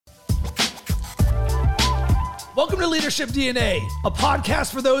Welcome to Leadership DNA, a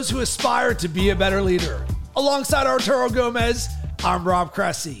podcast for those who aspire to be a better leader. Alongside Arturo Gomez, I'm Rob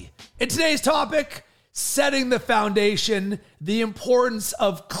Cressy. In today's topic, setting the foundation, the importance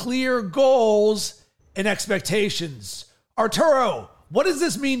of clear goals and expectations. Arturo, what does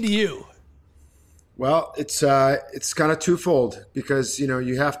this mean to you? Well, it's kind of twofold because,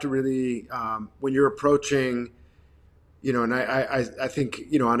 you have to really, when you're approaching, and I think,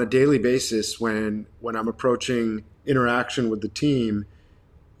 on a daily basis when I'm approaching interaction with the team,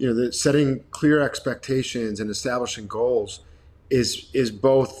 that setting clear expectations and establishing goals is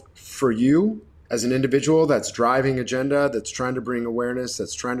both for you as an individual that's driving agenda, that's trying to bring awareness,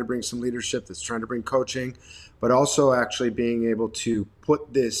 that's trying to bring some leadership, that's trying to bring coaching, but also actually being able to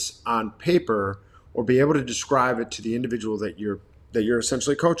put this on paper or be able to describe it to the individual that you're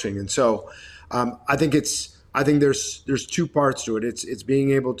essentially coaching. And so I think there's two parts to it. It's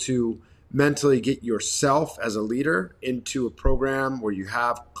being able to mentally get yourself as a leader into a program where you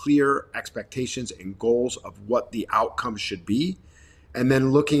have clear expectations and goals of what the outcome should be, and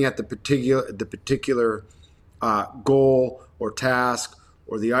then looking at the particular goal or task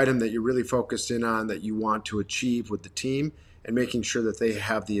or the item that you're really focused in on that you want to achieve with the team, and making sure that they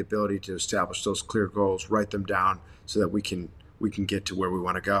have the ability to establish those clear goals, write them down so that we can get to where we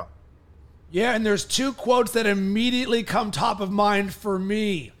want to go. Yeah, and there's two quotes that immediately come top of mind for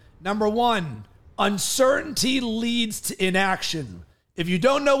me. Number one, uncertainty leads to inaction. If you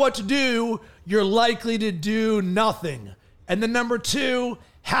don't know what to do, you're likely to do nothing. And then number two,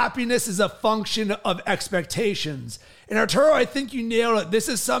 happiness is a function of expectations. And Arturo, I think you nailed it. This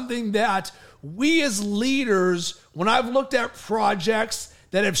is something that we as leaders, when I've looked at projects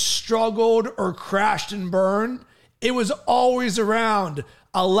that have struggled or crashed and burned, it was always around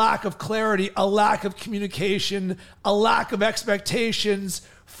a lack of clarity, a lack of communication, a lack of expectations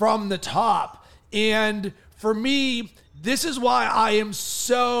from the top. And for me, this is why I am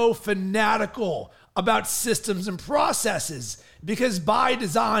so fanatical about systems and processes, because by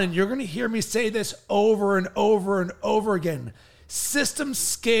design, and you're going to hear me say this over and over and over again, systems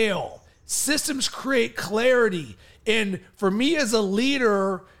scale, systems create clarity. And for me as a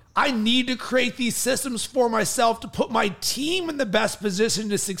leader, I need to create these systems for myself to put my team in the best position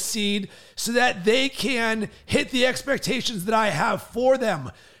to succeed so that they can hit the expectations that I have for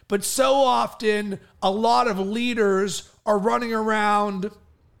them. But so often, a lot of leaders are running around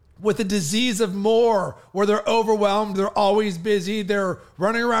with a disease of more, where they're overwhelmed, they're always busy, they're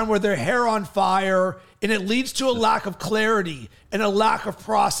running around with their hair on fire, and it leads to a lack of clarity and a lack of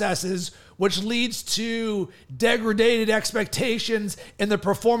processes, which leads to degraded expectations, and the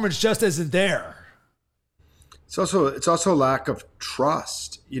performance just isn't there. It's also a lack of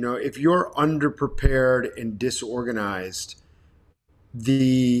trust. If you're underprepared and disorganized,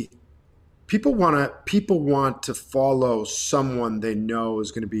 the people want to follow someone they know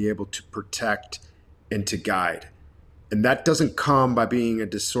is going to be able to protect and to guide. And that doesn't come by being a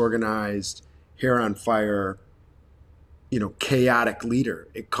disorganized, hair on fire, chaotic leader.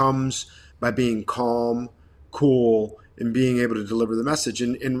 It comes by being calm, cool, and being able to deliver the message.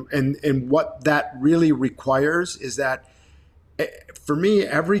 And what that really requires is that, for me,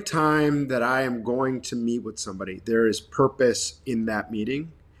 every time that I am going to meet with somebody, there is purpose in that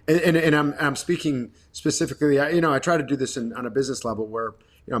meeting. And I'm speaking specifically, I try to do this on a business level where,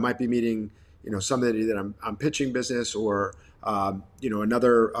 I might be meeting, somebody that I'm pitching business or,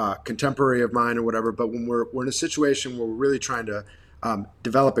 another contemporary of mine or whatever. But when we're in a situation where we're really trying to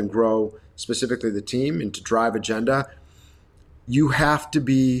develop and grow specifically the team and to drive agenda, you have to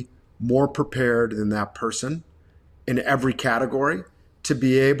be more prepared than that person in every category to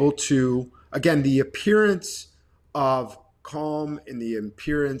be able to, again, the appearance of calm, in the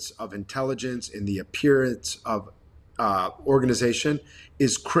appearance of intelligence, in the appearance of organization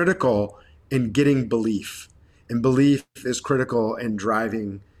is critical in getting belief. And belief is critical in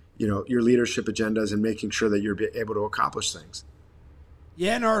driving, your leadership agendas and making sure that you're able to accomplish things.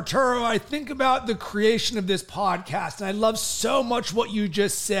 Yeah, and Arturo, I think about the creation of this podcast, and I love so much what you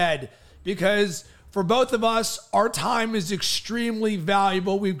just said, because for both of us, our time is extremely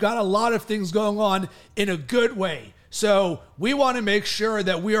valuable. We've got a lot of things going on in a good way. So we want to make sure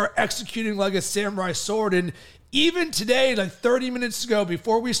that we are executing like a samurai sword. And even today, like 30 minutes ago,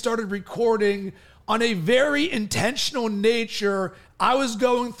 before we started recording, on a very intentional nature, I was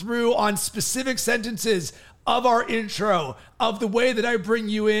going through on specific sentences of our intro, of the way that I bring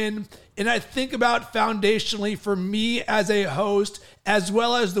you in. And I think about foundationally for me as a host, as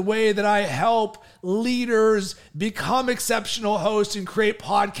well as the way that I help leaders become exceptional hosts and create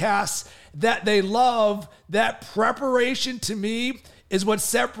podcasts that they love. That preparation to me is what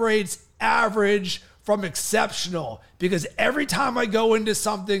separates average from exceptional, because every time I go into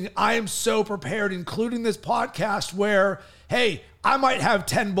something, I am so prepared, including this podcast where, hey, I might have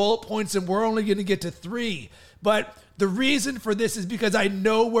 10 bullet points and we're only going to get to 3. But the reason for this is because I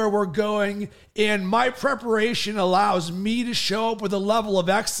know where we're going, and my preparation allows me to show up with a level of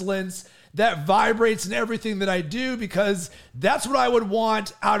excellence that vibrates in everything that I do, because that's what I would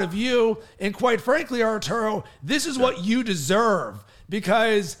want out of you. And quite frankly, Arturo, this is what you deserve,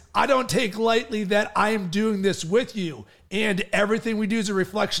 because I don't take lightly that I am doing this with you, and everything we do is a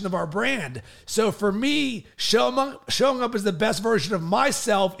reflection of our brand. So for me, showing up as the best version of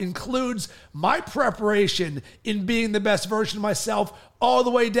myself includes my preparation in being the best version of myself, all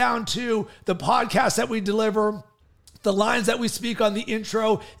the way down to the podcast that we deliver, the lines that we speak on the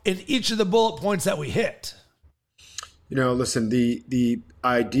intro, and each of the bullet points that we hit. Listen, the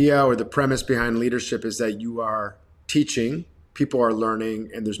idea or the premise behind leadership is that you are teaching, people are learning,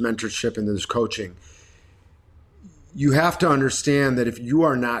 and there's mentorship and there's coaching. You have to understand that if you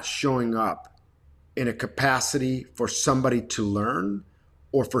are not showing up in a capacity for somebody to learn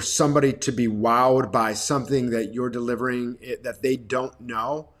or for somebody to be wowed by something that you're delivering that they don't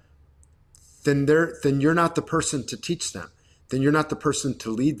know, then you're not the person to teach them. Then you're not the person to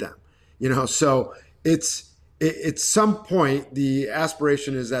lead them. So at some point, the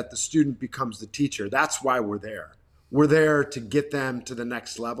aspiration is that the student becomes the teacher. That's why we're there. We're there to get them to the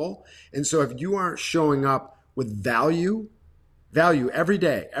next level. And so if you aren't showing up with value every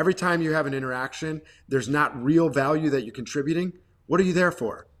day, every time you have an interaction, there's not real value that you're contributing. What are you there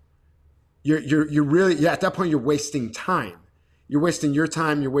for? You're really, at that point, you're wasting time. You're wasting your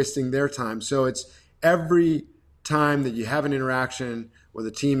time, you're wasting their time. So it's every time that you have an interaction with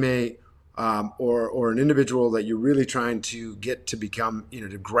a teammate or an individual that you're really trying to get to become,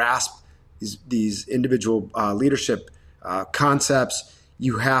 to grasp these individual leadership concepts,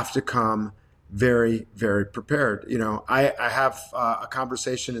 you have to come very, very prepared. I have a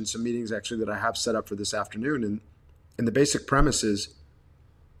conversation in some meetings actually that I have set up for this afternoon. And the basic premise is,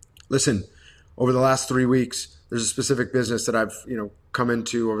 listen, over the last 3 weeks, there's a specific business that I've, come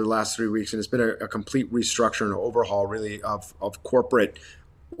into over the last 3 weeks, and it's been a complete restructure and overhaul really of corporate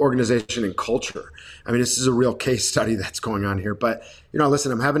organization and culture. I mean, this is a real case study that's going on here, but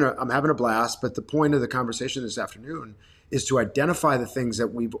listen, I'm having a blast, but the point of the conversation this afternoon is to identify the things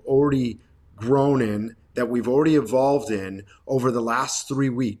that we've already grown in, that we've already evolved in over the last 3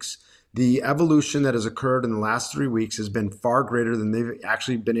 weeks. The evolution that has occurred in the last 3 weeks has been far greater than they've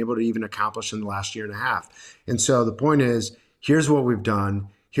actually been able to even accomplish in the last year and a half. And so the point is, here's what we've done.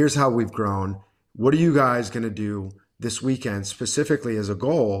 Here's how we've grown. What are you guys going to do this weekend specifically as a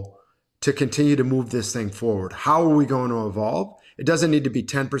goal to continue to move this thing forward? How are we going to evolve? It doesn't need to be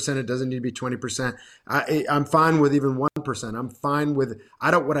 10%. It doesn't need to be 20%. I'm fine with even 1%. I'm fine with,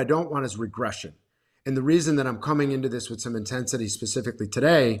 what I don't want is regression. And the reason that I'm coming into this with some intensity specifically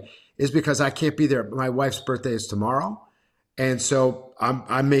today is because I can't be there. My wife's birthday is tomorrow. And so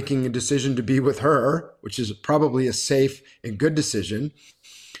I'm making a decision to be with her, which is probably a safe and good decision.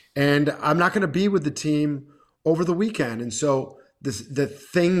 And I'm not going to be with the team over the weekend. And so the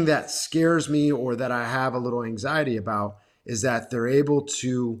thing that scares me or that I have a little anxiety about is that they're able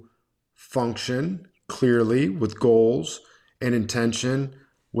to function clearly with goals and intention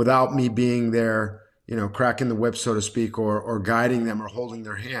without me being there, cracking the whip, so to speak, or guiding them or holding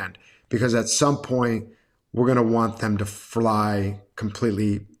their hand. Because at some point, we're going to want them to fly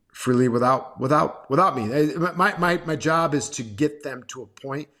completely freely without me. My job is to get them to a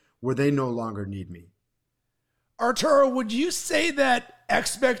point where they no longer need me. Arturo, would you say that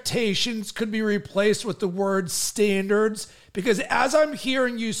expectations could be replaced with the word standards? Because as I'm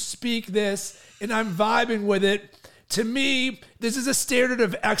hearing you speak this and I'm vibing with it, to me, this is a standard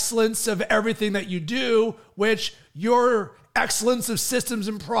of excellence of everything that you do, which your excellence of systems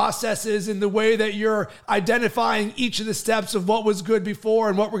and processes and the way that you're identifying each of the steps of what was good before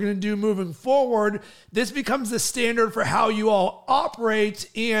and what we're going to do moving forward. This becomes the standard for how you all operate.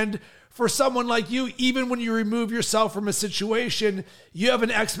 And for someone like you, even when you remove yourself from a situation, you have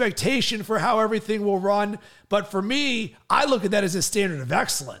an expectation for how everything will run. But for me, I look at that as a standard of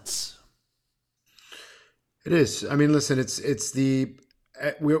excellence. It is. I mean, listen,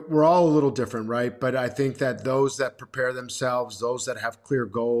 we're all a little different, right? But I think that those that prepare themselves, those that have clear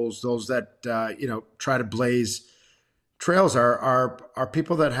goals, those that try to blaze trails are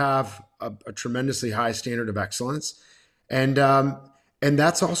people that have a tremendously high standard of excellence, and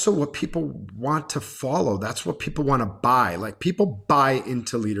that's also what people want to follow. That's what people want to buy. Like, people buy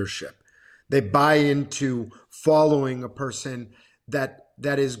into leadership. They buy into following a person that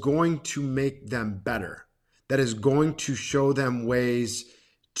is going to make them better, that is going to show them ways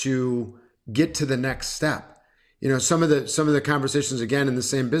to get to the next step. Some of the conversations, again, in the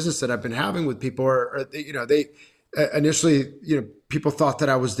same business that I've been having with people are they initially, people thought that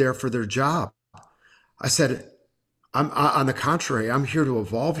I was there for their job. I said, I'm on the contrary, I'm here to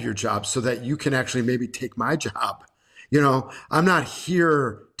evolve your job so that you can actually maybe take my job. I'm not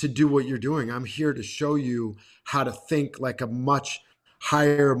here to do what you're doing. I'm here to show you how to think like a much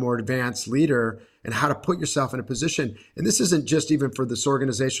higher, more advanced leader and how to put yourself in a position. And this isn't just even for this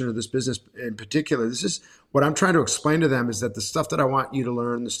organization or this business in particular. This is what I'm trying to explain to them, is that the stuff that I want you to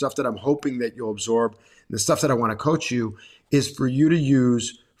learn, the stuff that I'm hoping that you'll absorb, and the stuff that I want to coach you is for you to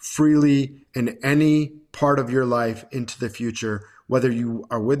use freely in any part of your life into the future. Whether you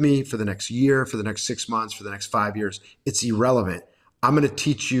are with me for the next year, for the next 6 months, for the next 5 years, it's irrelevant. I'm going to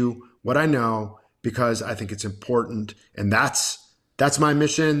teach you what I know because I think it's important. And that's my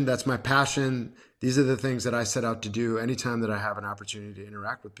mission. That's my passion. These are the things that I set out to do anytime that I have an opportunity to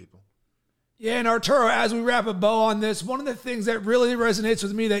interact with people. Yeah, and Arturo, as we wrap a bow on this, one of the things that really resonates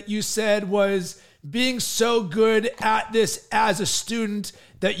with me that you said was being so good at this as a student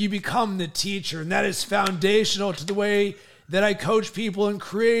that you become the teacher. And that is foundational to the way that I coach people in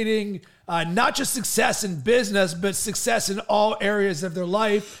creating not just success in business, but success in all areas of their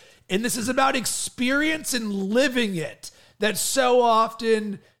life. And this is about experience and living it. That so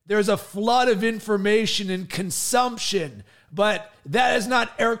often there's a flood of information and consumption, but that is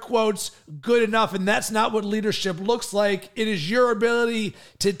not, air quotes, good enough. And that's not what leadership looks like. It is your ability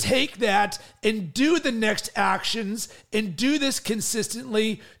to take that and do the next actions and do this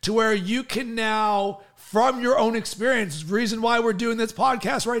consistently to where you can now, from your own experience. The reason why we're doing this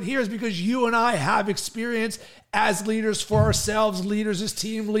podcast right here is because you and I have experience as leaders for ourselves, leaders as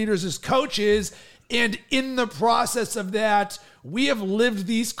team leaders, as coaches. And in the process of that, we have lived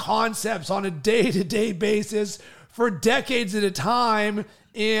these concepts on a day-to-day basis for decades at a time.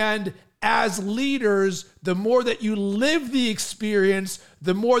 And as leaders, the more that you live the experience,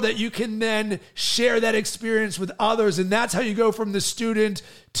 the more that you can then share that experience with others. And that's how you go from the student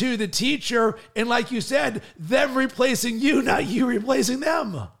to the teacher. And like you said, them replacing you, not you replacing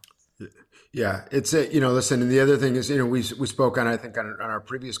them. Yeah, it's listen, and the other thing is, we spoke on, I think, on our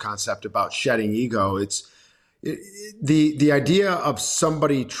previous concept about shedding ego. The idea of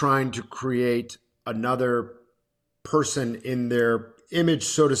somebody trying to create another person in their image,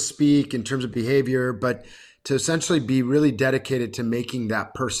 so to speak, in terms of behavior, but to essentially be really dedicated to making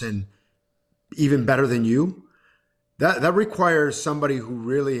that person even better than you. That requires somebody who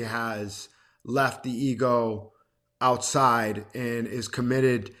really has left the ego outside and is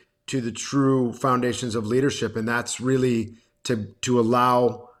committed to the true foundations of leadership. And that's really to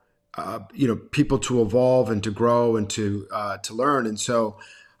allow people to evolve and to grow and to learn. And so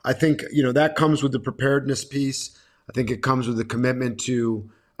I think that comes with the preparedness piece. I think it comes with the commitment to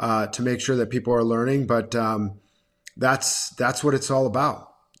make sure that people are learning. But that's what it's all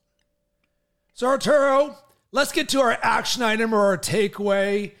about. So Arturo, let's get to our action item or our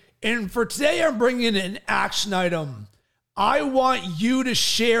takeaway. And for today, I'm bringing in an action item. I want you to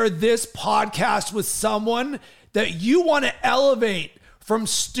share this podcast with someone that you want to elevate from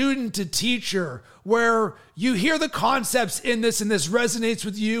student to teacher, where you hear the concepts in this and this resonates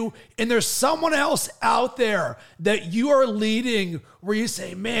with you, and there's someone else out there that you are leading where you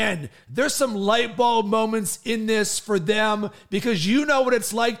say, man, there's some light bulb moments in this for them, because you know what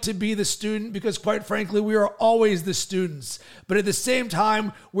it's like to be the student, because quite frankly, we are always the students. But at the same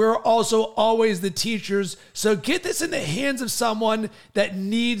time, we're also always the teachers. So get this in the hands of someone that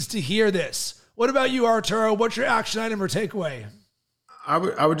needs to hear this. What about you, Arturo? What's your action item or takeaway? I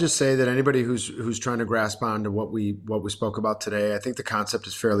would just say that anybody who's trying to grasp onto what we spoke about today, I think the concept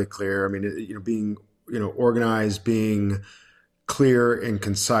is fairly clear. I mean, being organized, being clear and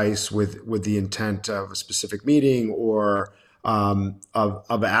concise with the intent of a specific meeting or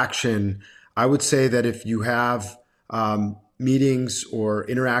of action. I would say that if you have meetings or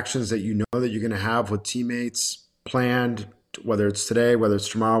interactions that you know that you're going to have with teammates planned, whether it's today, whether it's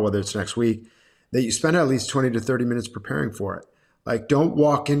tomorrow, whether it's next week, that you spend at least 20 to 30 minutes preparing for it. Like, don't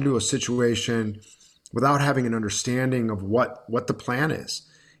walk into a situation without having an understanding of what the plan is.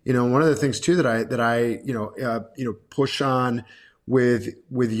 One of the things too that I push on with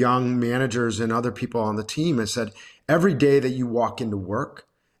young managers and other people on the team is that every day that you walk into work,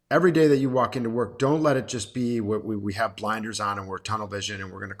 don't let it just be what we have blinders on and we're tunnel vision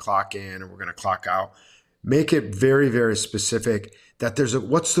and we're going to clock in and we're going to clock out. Make it very, very specific that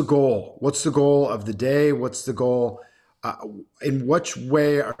what's the goal? What's the goal of the day? What's the goal? In which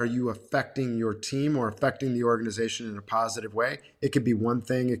way are you affecting your team or affecting the organization in a positive way? It could be one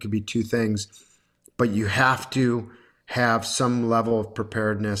thing, it could be two things, but you have to have some level of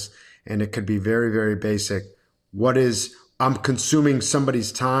preparedness, and it could be very, very basic. I'm consuming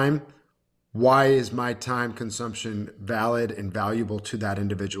somebody's time. Why is my time consumption valid and valuable to that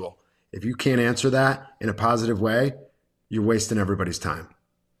individual? If you can't answer that in a positive way, you're wasting everybody's time.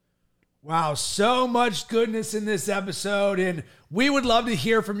 Wow, so much goodness in this episode, and we would love to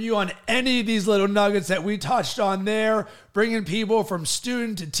hear from you on any of these little nuggets that we touched on there, bringing people from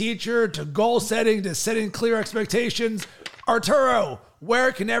student to teacher to goal setting to setting clear expectations. Arturo,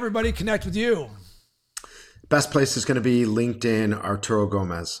 where can everybody connect with you? Best place is going to be LinkedIn, Arturo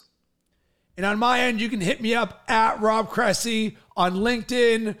Gomez. And on my end, you can hit me up at Rob Cressy on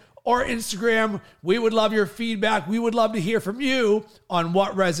LinkedIn or Instagram. We would love your feedback. We would love to hear from you on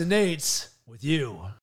what resonates with you.